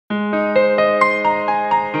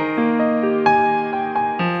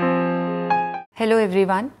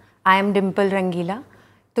everyone, I am Dimple Rangila.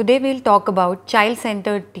 Today we will talk about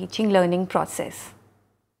child-centered teaching learning process.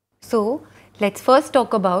 So, let's first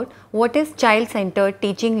talk about what is child-centered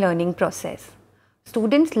teaching learning process.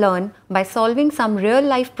 Students learn by solving some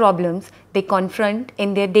real-life problems they confront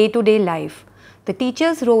in their day-to-day life. The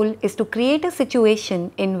teacher's role is to create a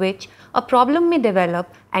situation in which a problem may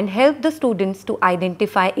develop and help the students to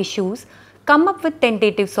identify issues, come up with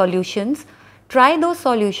tentative solutions, try those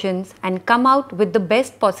solutions and come out with the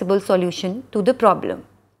best possible solution to the problem.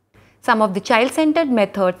 Some of the child-centered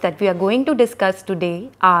methods that we are going to discuss today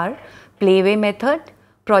are playway method,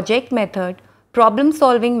 project method,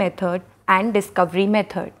 problem-solving method and discovery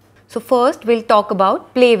method. So first we'll talk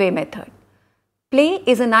about playway method. Play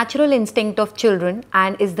is a natural instinct of children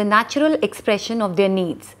and is the natural expression of their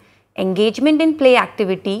needs. Engagement in play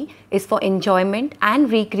activity is for enjoyment and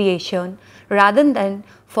recreation rather than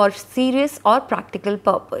for serious or practical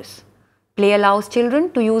purpose. Play allows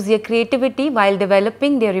children to use their creativity while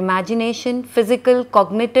developing their imagination, physical,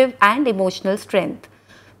 cognitive and emotional strength.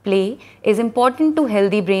 Play is important to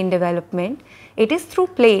healthy brain development. It is through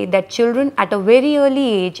play that children at a very early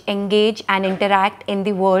age engage and interact in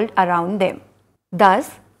the world around them.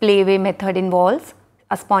 Thus, playway method involves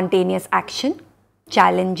a spontaneous action,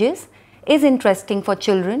 challenges, is interesting for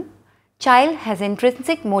children. Child has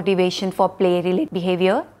intrinsic motivation for play-related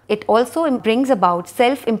behavior. It also brings about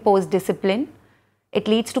self-imposed discipline. It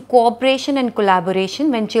leads to cooperation and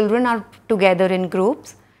collaboration when children are together in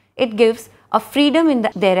groups. It gives a freedom in the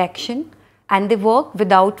direction and they work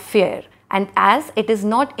without fear and as it is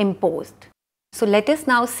not imposed. So let us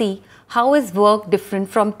now see how is work different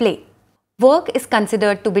from play. Work is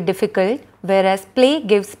considered to be difficult whereas play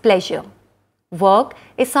gives pleasure. Work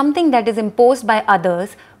is something that is imposed by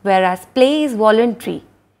others whereas play is voluntary.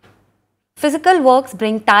 Physical works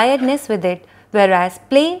bring tiredness with it whereas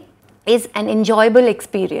play is an enjoyable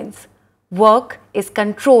experience. Work is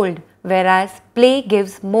controlled whereas play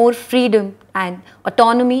gives more freedom and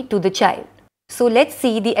autonomy to the child. So let's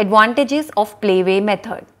see the advantages of playway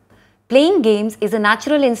method. Playing games is a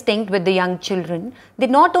natural instinct with the young children. They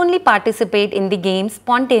not only participate in the game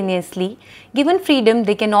spontaneously, given freedom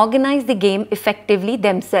they can organize the game effectively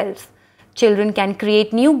themselves. Children can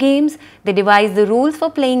create new games, they devise the rules for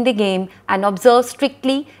playing the game and observe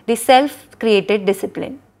strictly the self-created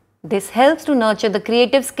discipline. This helps to nurture the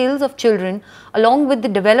creative skills of children along with the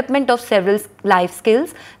development of several life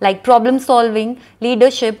skills like problem solving,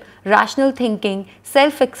 leadership, rational thinking,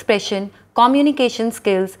 self-expression, communication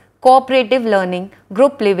skills, cooperative learning,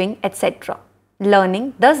 group living, etc.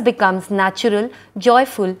 Learning thus becomes natural,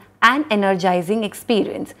 joyful and energizing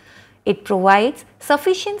experience. It provides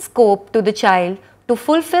sufficient scope to the child to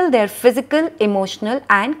fulfill their physical, emotional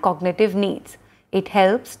and cognitive needs. It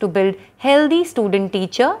helps to build healthy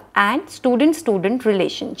student-teacher and student-student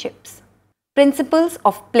relationships. Principles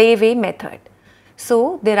of playway method.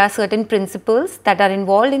 So, there are certain principles that are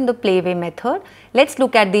involved in the playway method. Let's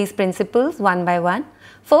look at these principles one by one.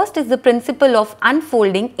 First is the principle of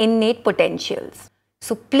unfolding innate potentials.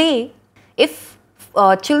 So, play, if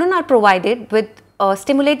children are provided with a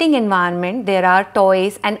stimulating environment, there are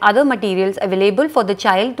toys and other materials available for the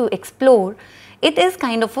child to explore, it is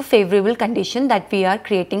kind of a favorable condition that we are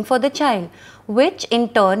creating for the child, which in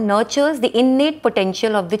turn nurtures the innate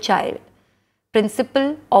potential of the child.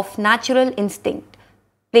 Principle of natural instinct.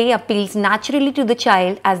 Play appeals naturally to the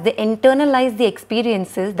child as they internalize the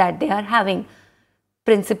experiences that they are having.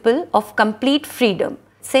 Principle of complete freedom.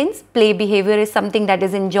 Since play behavior is something that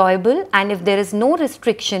is enjoyable and if there is no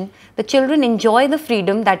restriction, the children enjoy the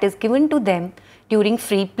freedom that is given to them during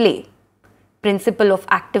free play. Principle of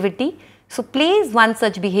activity. So play is one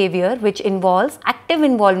such behavior which involves active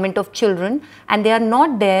involvement of children and they are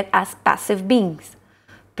not there as passive beings.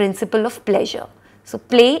 Principle of pleasure. So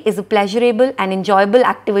play is a pleasurable and enjoyable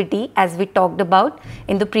activity as we talked about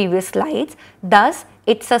in the previous slides. Thus,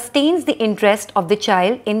 it sustains the interest of the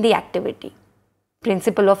child in the activity.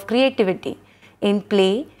 Principle of creativity. In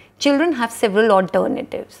play, children have several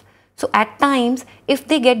alternatives. So at times, if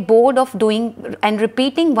they get bored of doing and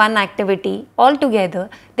repeating one activity altogether,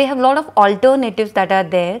 they have a lot of alternatives that are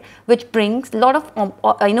there which brings a lot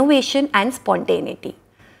of innovation and spontaneity.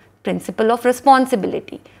 Principle of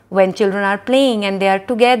responsibility. When children are playing and they are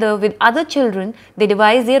together with other children, they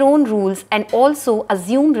devise their own rules and also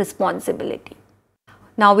assume responsibility.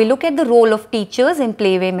 Now we look at the role of teachers in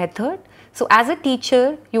playway method. So as a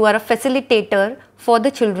teacher, you are a facilitator for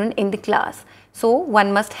the children in the class. So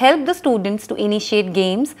one must help the students to initiate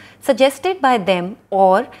games suggested by them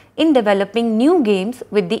or in developing new games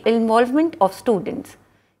with the involvement of students.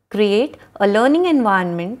 Create a learning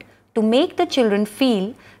environment to make the children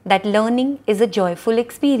feel that learning is a joyful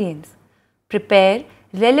experience. Prepare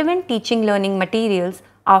relevant teaching learning materials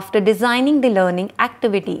after designing the learning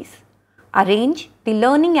activities. Arrange the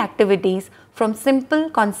learning activities from simple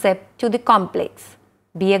concept to the complex.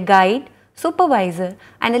 Be a guide, supervisor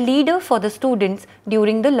and a leader for the students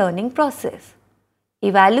during the learning process.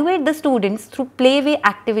 Evaluate the students through playway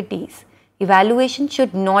activities. Evaluation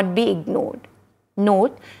should not be ignored.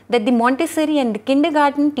 Note that the Montessori and the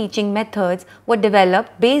kindergarten teaching methods were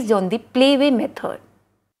developed based on the playway method.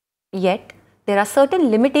 Yet, there are certain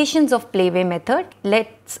limitations of playway method.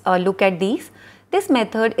 Let's look at these. This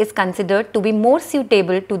method is considered to be more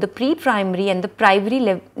suitable to the pre-primary and the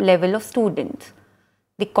primary level of students.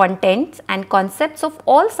 The contents and concepts of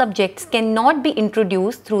all subjects cannot be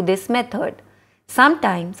introduced through this method.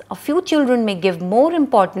 Sometimes, a few children may give more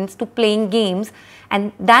importance to playing games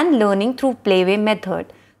than learning through playway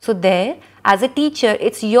method. So there, as a teacher,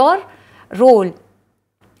 it's your role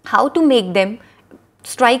how to make them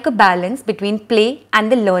strike a balance between play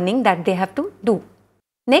and the learning that they have to do.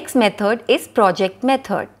 Next method is project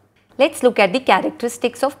method. Let's look at the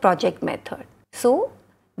characteristics of project method. So,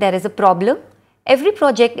 there is a problem. Every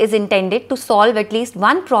project is intended to solve at least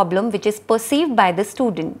one problem which is perceived by the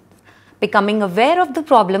student. Becoming aware of the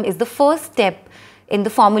problem is the first step in the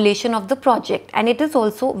formulation of the project, and it is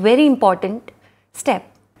also very important step.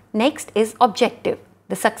 Next is objective.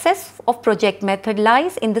 The success of project method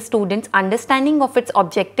lies in the student's understanding of its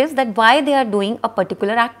objectives, that why they are doing a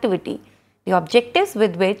particular activity. The objectives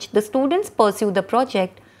with which the students pursue the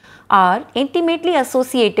project are intimately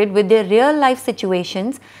associated with their real life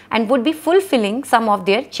situations and would be fulfilling some of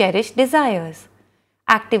their cherished desires.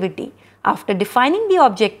 Activity. After defining the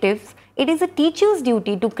objectives, it is a teacher's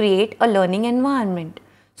duty to create a learning environment.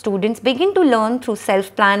 Students begin to learn through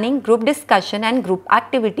self-planning, group discussion and group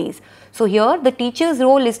activities. So here the teacher's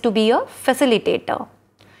role is to be a facilitator.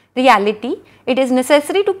 Reality. It is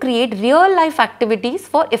necessary to create real life activities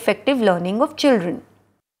for effective learning of children.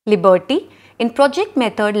 Liberty. In project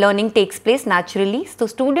method, learning takes place naturally, so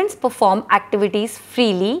students perform activities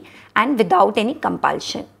freely and without any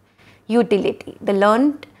compulsion. Utility. The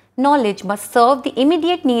learned knowledge must serve the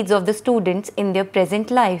immediate needs of the students in their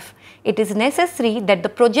present life. It is necessary that the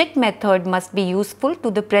project method must be useful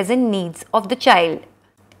to the present needs of the child.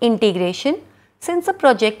 Integration. Since a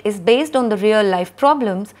project is based on the real life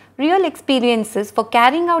problems, real experiences for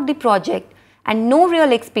carrying out the project, and no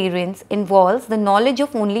real experience involves the knowledge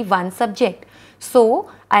of only one subject. So,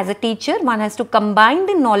 as a teacher, one has to combine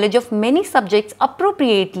the knowledge of many subjects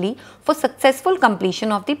appropriately for successful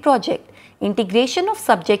completion of the project. Integration of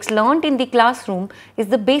subjects learnt in the classroom is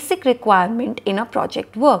the basic requirement in a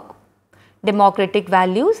project work. Democratic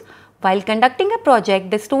values. While conducting a project,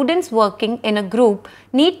 the students working in a group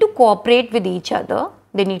need to cooperate with each other.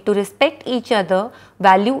 They need to respect each other,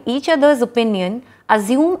 value each other's opinion,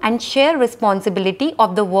 assume and share responsibility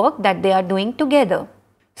of the work that they are doing together.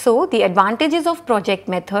 So, the advantages of project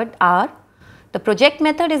method are: the project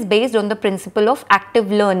method is based on the principle of active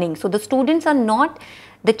learning. So, the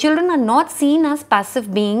children are not seen as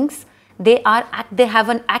passive beings. They have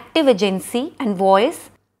an active agency and voice.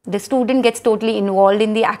 The student gets totally involved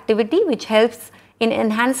in the activity, which helps in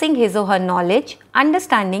enhancing his or her knowledge,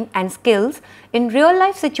 understanding and skills in real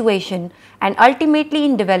life situation, and ultimately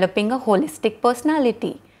in developing a holistic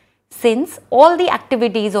personality. Since all the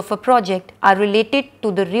activities of a project are related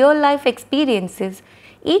to the real life experiences,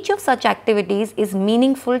 each of such activities is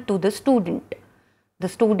meaningful to the student. The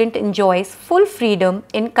student enjoys full freedom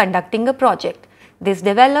in conducting a project. This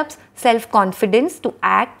develops self-confidence to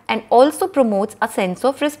act and also promotes a sense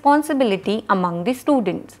of responsibility among the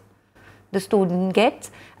students. The student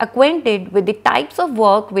gets acquainted with the types of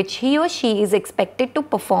work which he or she is expected to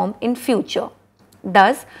perform in future.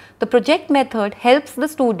 Thus, the project method helps the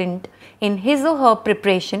student in his or her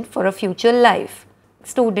preparation for a future life.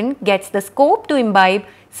 Student gets the scope to imbibe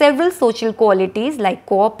several social qualities like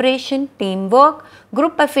cooperation, teamwork,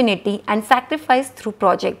 group affinity and sacrifice through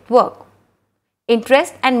project work.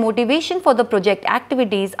 Interest and motivation for the project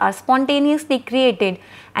activities are spontaneously created,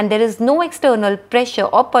 and there is no external pressure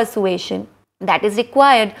or persuasion that is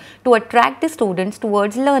required to attract the students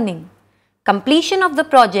towards learning. Completion of the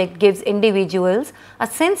project gives individuals a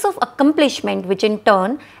sense of accomplishment, which in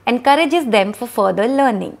turn encourages them for further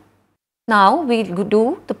learning. Now we will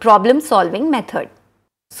do the problem solving method.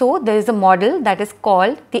 So there is a model that is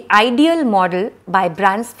called the ideal model by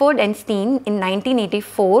Bransford and Steen in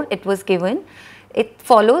 1984. It was given. It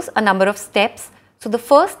follows a number of steps. So the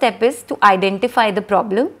first step is to identify the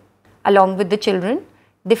problem along with the children,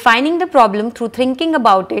 defining the problem through thinking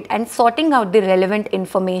about it and sorting out the relevant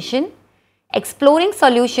information, Exploring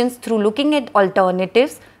solutions through looking at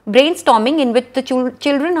alternatives, brainstorming in which the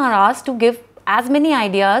children are asked to give as many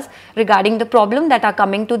ideas regarding the problem that are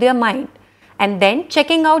coming to their mind, and then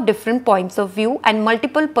checking out different points of view and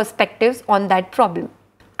multiple perspectives on that problem.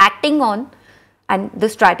 Acting on the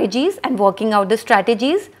strategies and working out the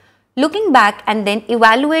strategies, looking back and then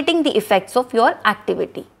evaluating the effects of your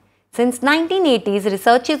activity. Since 1980s,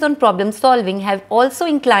 researches on problem solving have also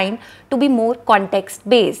inclined to be more context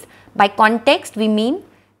based. By context, we mean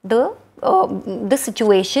the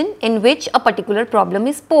situation in which a particular problem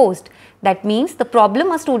is posed. That means the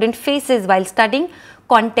problem a student faces while studying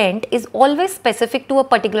content is always specific to a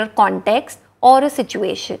particular context or a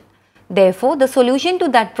situation. Therefore, the solution to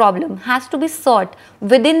that problem has to be sought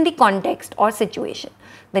within the context or situation.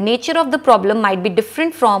 The nature of the problem might be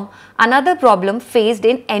different from another problem faced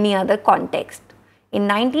in any other context. In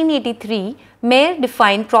 1983, Mayer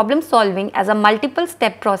defined problem solving as a multiple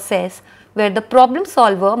step process where the problem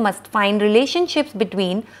solver must find relationships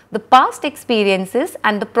between the past experiences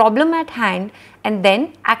and the problem at hand and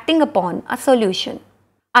then acting upon a solution.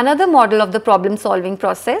 Another model of the problem solving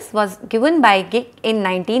process was given by Gick in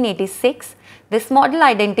 1986. This model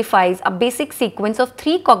identifies a basic sequence of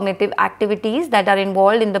 3 cognitive activities that are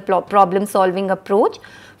involved in the problem solving approach.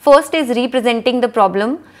 First is representing the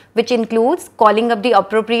problem, which includes calling up the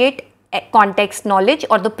appropriate context knowledge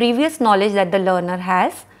or the previous knowledge that the learner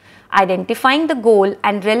has, identifying the goal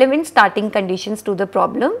and relevant starting conditions to the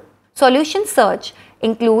problem. Solution search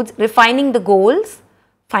includes refining the goals,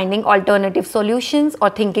 finding alternative solutions or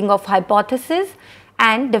thinking of hypotheses,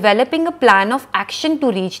 and developing a plan of action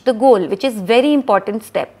to reach the goal, which is very important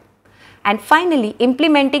step. And finally,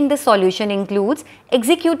 implementing the solution includes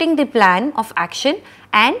executing the plan of action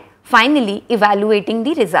and finally evaluating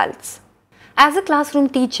the results. As a classroom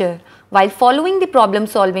teacher, while following the problem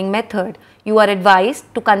solving method, you are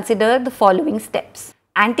advised to consider the following steps.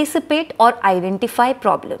 Anticipate or identify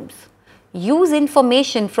problems. Use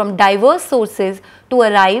information from diverse sources to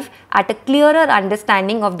arrive at a clearer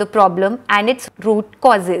understanding of the problem and its root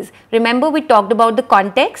causes. Remember, we talked about the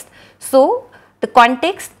context. So, the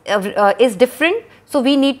context is different. So,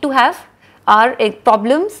 we need to have our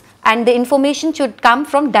problems and the information should come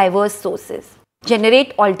from diverse sources.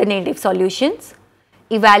 Generate alternative solutions.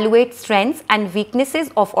 Evaluate strengths and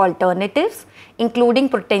weaknesses of alternatives, including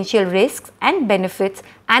potential risks and benefits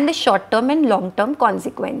and the short-term and long-term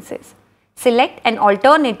consequences. Select an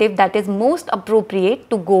alternative that is most appropriate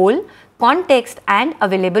to goal, context and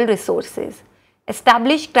available resources.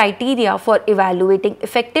 Establish criteria for evaluating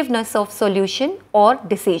effectiveness of solution or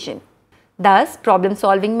decision. Thus, problem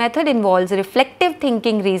solving method involves reflective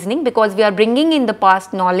thinking reasoning because we are bringing in the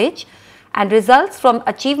past knowledge and results from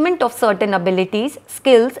achievement of certain abilities,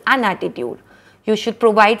 skills and attitude. You should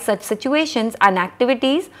provide such situations and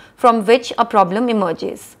activities from which a problem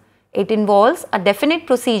emerges. It involves a definite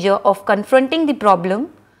procedure of confronting the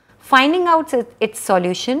problem, finding out its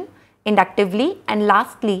solution inductively and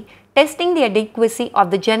lastly testing the adequacy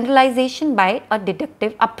of the generalization by a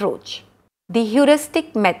deductive approach. The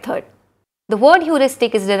heuristic method. The word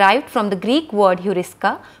heuristic is derived from the Greek word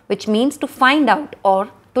heuriska, which means to find out or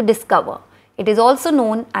to discover. It is also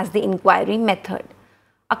known as the inquiry method.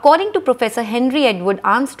 According to Professor Henry Edward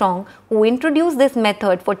Armstrong, who introduced this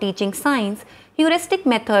method for teaching science, heuristic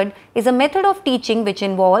method is a method of teaching which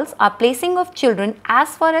involves our placing of children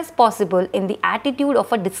as far as possible in the attitude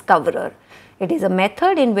of a discoverer. It is a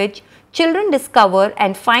method in which children discover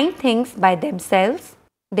and find things by themselves.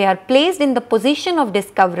 They are placed in the position of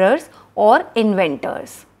discoverers or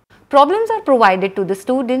inventors. Problems are provided to the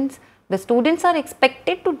students. The students are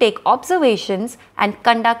expected to take observations and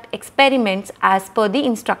conduct experiments as per the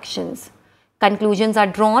instructions. Conclusions are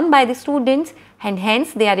drawn by the students and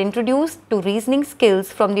hence they are introduced to reasoning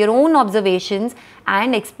skills from their own observations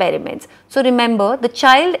and experiments. So remember, the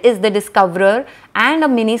child is the discoverer and a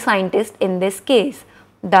mini scientist in this case.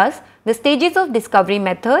 Thus, the stages of discovery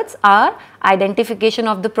methods are identification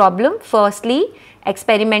of the problem, firstly,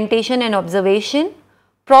 experimentation and observation,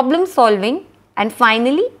 problem solving, and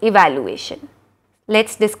finally evaluation.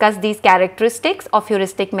 Let's discuss these characteristics of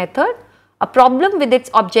heuristic method. A problem with its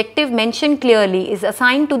objective mentioned clearly is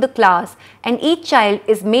assigned to the class and each child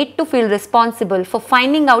is made to feel responsible for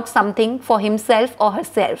finding out something for himself or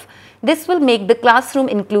herself. This will make the classroom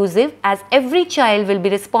inclusive as every child will be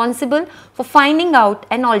responsible for finding out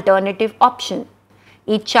an alternative option.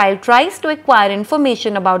 Each child tries to acquire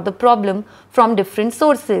information about the problem from different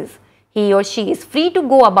sources. He or she is free to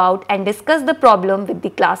go about and discuss the problem with the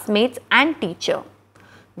classmates and teacher.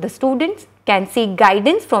 The students can seek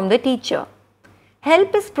guidance from the teacher.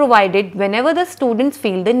 Help is provided whenever the students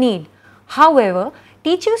feel the need. However,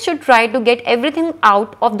 teachers should try to get everything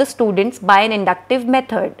out of the students by an inductive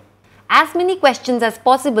method. As many questions as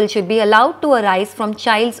possible should be allowed to arise from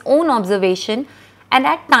child's own observation, and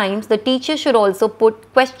at times the teacher should also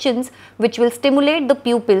put questions which will stimulate the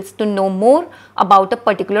pupils to know more about a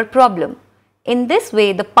particular problem. In this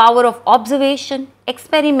way, the power of observation,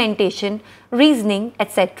 experimentation, reasoning,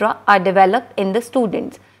 etc. are developed in the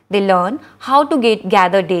students. They learn how to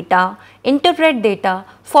gather data, interpret data,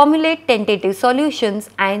 formulate tentative solutions,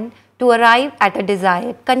 and to arrive at a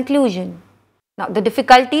desired conclusion. Now, the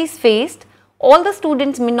difficulties faced: all the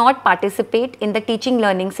students may not participate in the teaching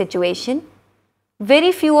learning situation.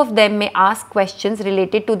 Very few of them may ask questions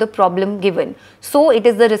related to the problem given. So, it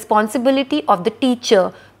is the responsibility of the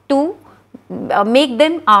teacher to make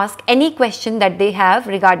them ask any question that they have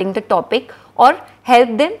regarding the topic or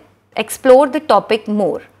help them explore the topic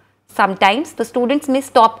more. Sometimes the students may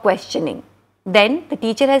stop questioning. Then the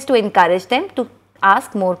teacher has to encourage them to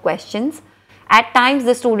ask more questions. At times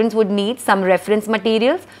the students would need some reference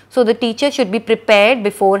materials, so the teacher should be prepared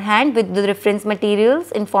beforehand with the reference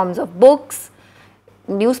materials in forms of books,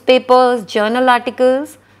 newspapers, journal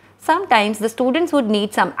articles. Sometimes the students would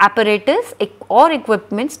need some apparatus or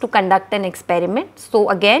equipments to conduct an experiment. So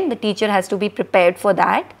again, the teacher has to be prepared for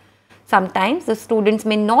that. Sometimes the students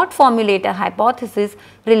may not formulate a hypothesis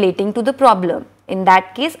relating to the problem. In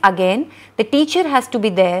that case, again, the teacher has to be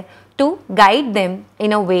there to guide them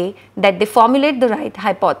in a way that they formulate the right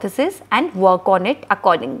hypothesis and work on it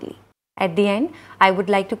accordingly. At the end, I would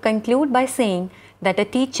like to conclude by saying that a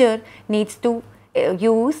teacher needs to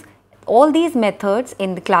use all these methods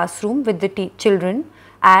in the classroom with the children,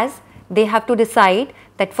 as they have to decide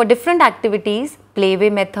that for different activities,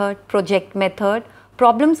 playway method, project method,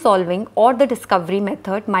 problem solving or the discovery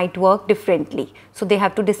method might work differently. So, they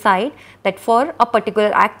have to decide that for a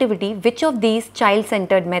particular activity, which of these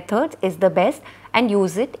child-centered methods is the best and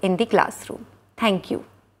use it in the classroom. Thank you.